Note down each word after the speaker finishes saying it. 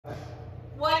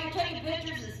taking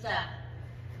pictures and stuff.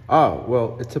 Oh,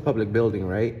 well, it's a public building,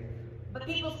 right? But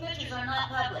people's pictures are not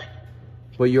public.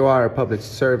 Well, you are a public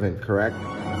servant, correct?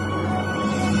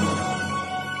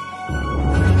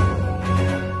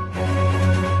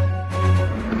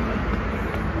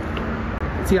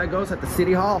 See how it goes at the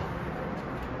city hall?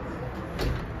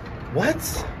 What?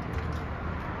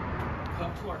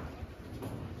 Come to work.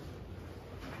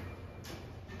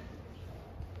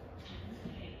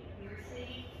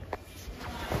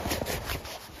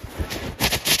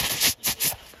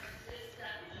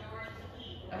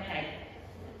 Okay.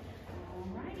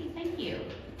 Alrighty, thank you.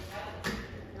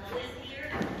 Now this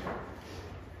here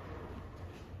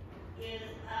is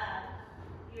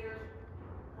your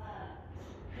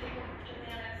paper to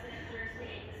mail access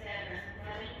Thursday this address. If you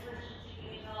have any questions,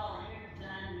 you can call and you're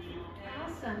done now, okay?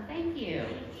 Awesome, thank you.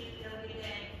 Thank you. Have a good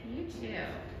day. You too.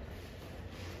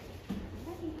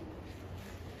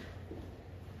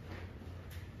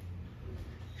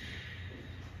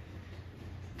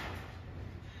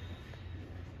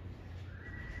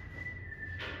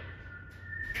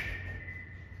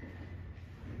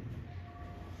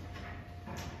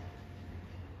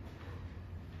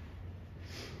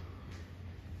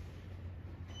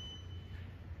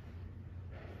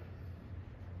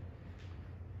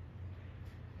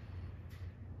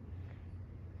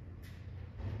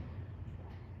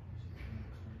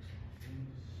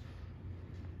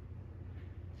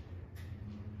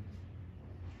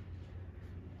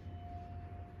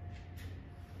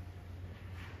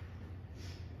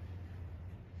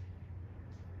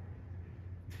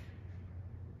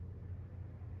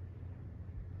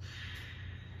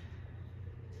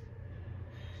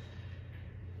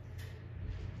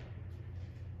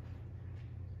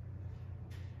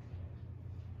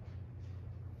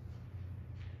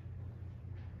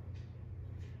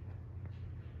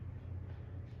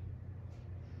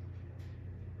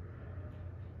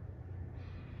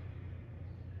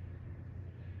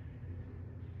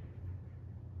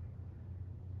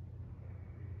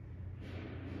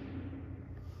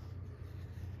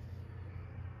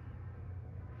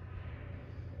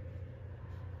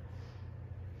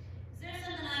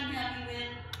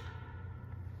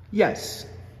 Yes.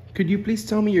 Could you please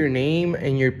tell me your name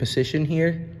and your position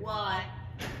here? Why?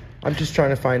 I'm just trying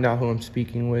to find out who I'm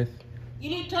speaking with. You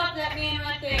need to talk to that man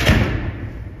right there.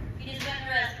 He just went in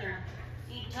the restroom.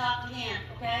 You need to talk to him,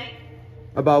 okay?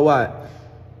 About what?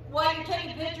 Why you're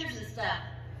taking pictures and stuff.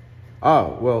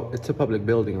 Oh, well, it's a public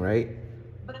building, right?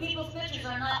 But people's pictures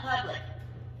are not public.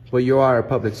 Well, you are a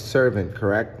public servant,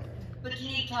 correct? But you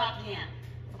need to talk to him.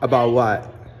 Okay? About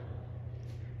what?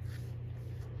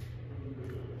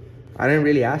 I didn't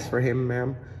really ask for him,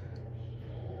 ma'am.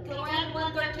 Go around to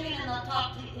 113 and he'll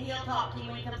talk to you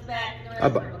when he comes back in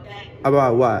the restroom, okay?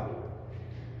 About what?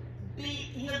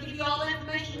 He'll give you all the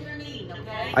information you're needing,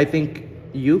 okay? I think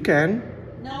you can.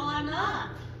 No, I'm not.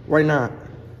 Why not?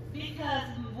 Because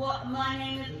my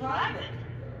name is private.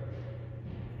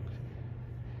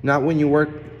 Not when you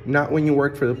work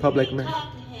for the public, You need man. to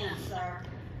talk to him, sir.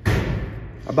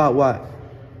 About what?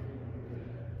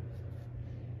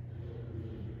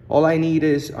 All I need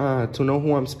is to know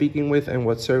who I'm speaking with and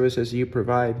what services you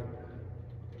provide.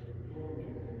 So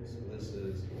this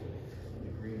is the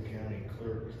Greene County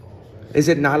Clerk's Office Is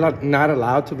it not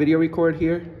allowed to video record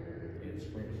here? in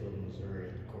Springfield, Missouri,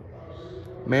 at the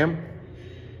courthouse. Ma'am?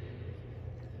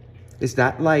 Is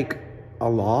that like a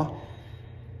law?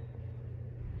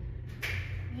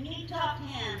 You need to talk to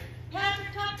him.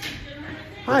 Patrick, talk to him.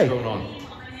 Hi. What's going on?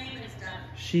 My name and stuff.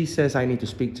 She says I need to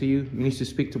speak to you. You need to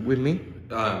speak with me?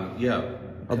 Yeah.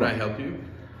 Can I help you?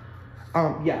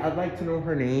 Yeah, I'd like to know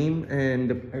her name and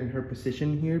her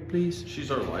position here, please. She's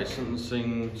our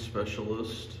licensing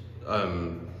specialist.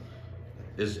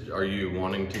 Are you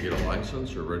wanting to get a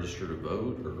license or register to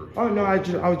vote or? Oh no, I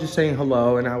was just saying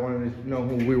hello, and I wanted to know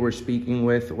who we were speaking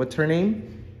with. What's her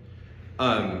name?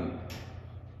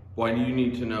 Why do you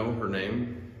need to know her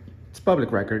name? It's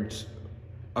public records.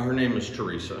 Her name is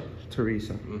Teresa.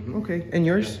 Teresa. Mhm. Okay, and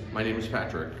yours? Yeah. My name is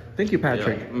Patrick. Thank you,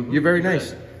 Patrick. Yeah. Mhm. You're very You bet.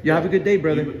 nice. You have a good day,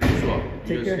 brother. You as well. You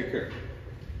Take guys care. Take care.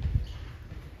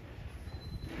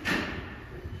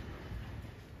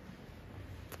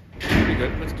 Pretty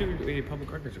good. Let's do a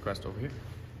public records request over here.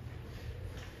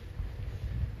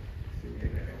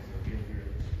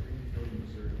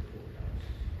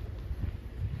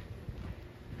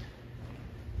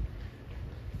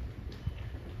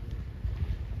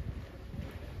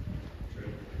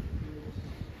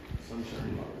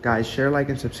 Guys, share, like,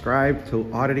 and subscribe to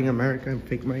Auditing America and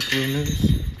Fake Micro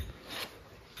News.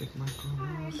 Fake Micro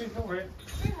News. Hey, how are you?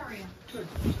 Hey, how are you? Good.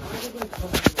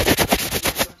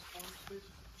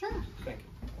 Sure. Thank you.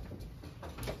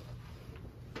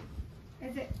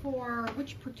 for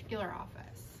which particular office?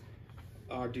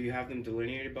 Do you have them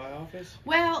delineated by office?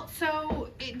 Well, so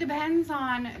it depends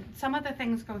on, some of the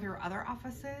things go through other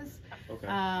offices. Okay.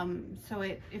 So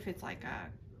if it's like a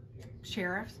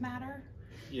sheriff's matter.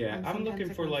 Yeah, and I'm sometimes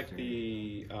looking it for goes like through-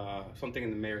 the something in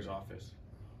the mayor's office.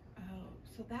 Oh,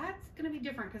 so that's gonna be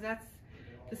different because that's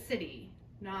the city,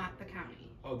 not the county.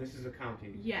 Oh, this is a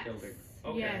county Yes. building.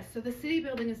 Okay. Yes. So the city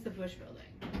building is the Bush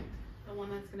building, the one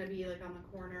that's gonna be like on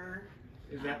the corner.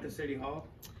 Is that the city hall?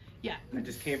 Yeah. I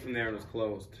just came from there and it was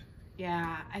closed.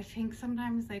 Yeah, I think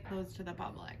sometimes they close to the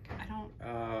public. I don't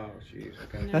Oh, jeez.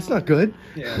 Okay. know. That's not good.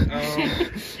 Yeah.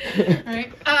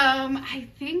 Right. I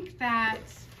think that.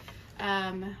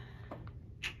 Let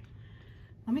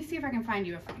me see if I can find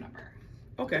you a phone number.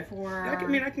 Okay. For. I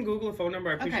can Google a phone number.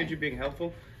 I appreciate Okay. you being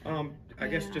helpful. I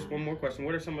guess just Yeah. one more question.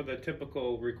 What are some of the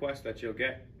typical requests that you'll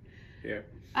get here?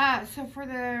 So for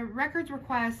the records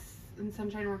requests and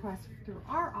sunshine requests through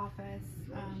our office,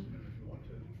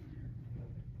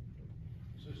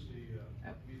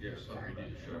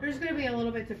 there's going to be a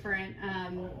little bit different.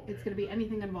 It's going to be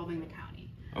anything involving the county.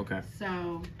 Okay.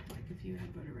 So, like if you have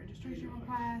voter registration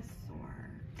requests or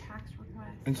tax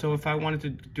requests. And so if I wanted to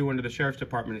do under the sheriff's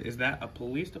department, is that a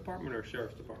police department or a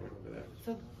sheriff's department over there?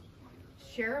 So,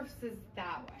 sheriff's is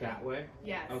that way. That way?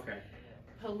 Yes. Okay.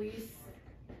 Police,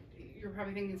 you're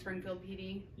probably thinking Springfield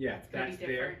PD. Yeah, It's gonna that's be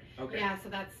there. different. Okay. Yeah, so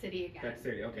that's city again. That's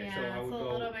city. Okay. Yeah, so I would it's a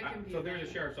go. little bit So there's a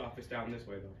confusing. sheriff's office down this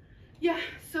way though. Yeah,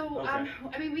 so Okay.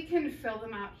 I mean we can fill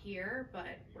them out here, but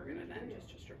we're gonna then just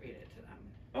distribute it to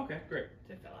them Okay, great.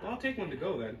 to fill out. Well, I'll take one to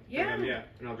go then. for Yeah. them, yeah,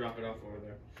 and I'll drop it off over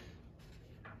there.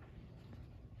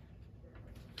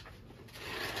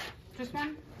 Just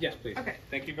one? Yes, please. Okay.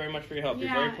 Thank you very much for your help.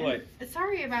 Yeah, You're very polite. and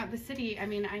sorry about the city. I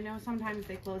mean, I know sometimes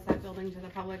they close that building to the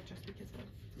public just because of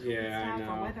Yeah, I stuff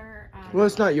or know. weather. Well,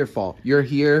 it's not your fault. You're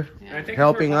here. And I Yeah. thank you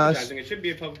Helping for us. apologizing. It should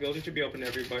be a public building. It should be open to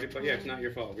everybody. But yeah, it's not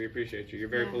your fault. We appreciate you. You're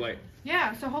very Yeah. polite.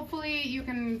 Yeah, so hopefully you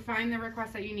can find the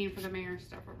request that you need for the mayor's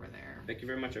stuff over there. Thank you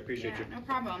very much. I appreciate Yeah, you. no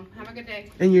problem. Have a good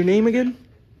day. And your name again?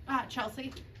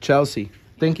 Chelsea. Chelsea.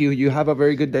 Thank you. You have a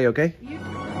very good day, okay? You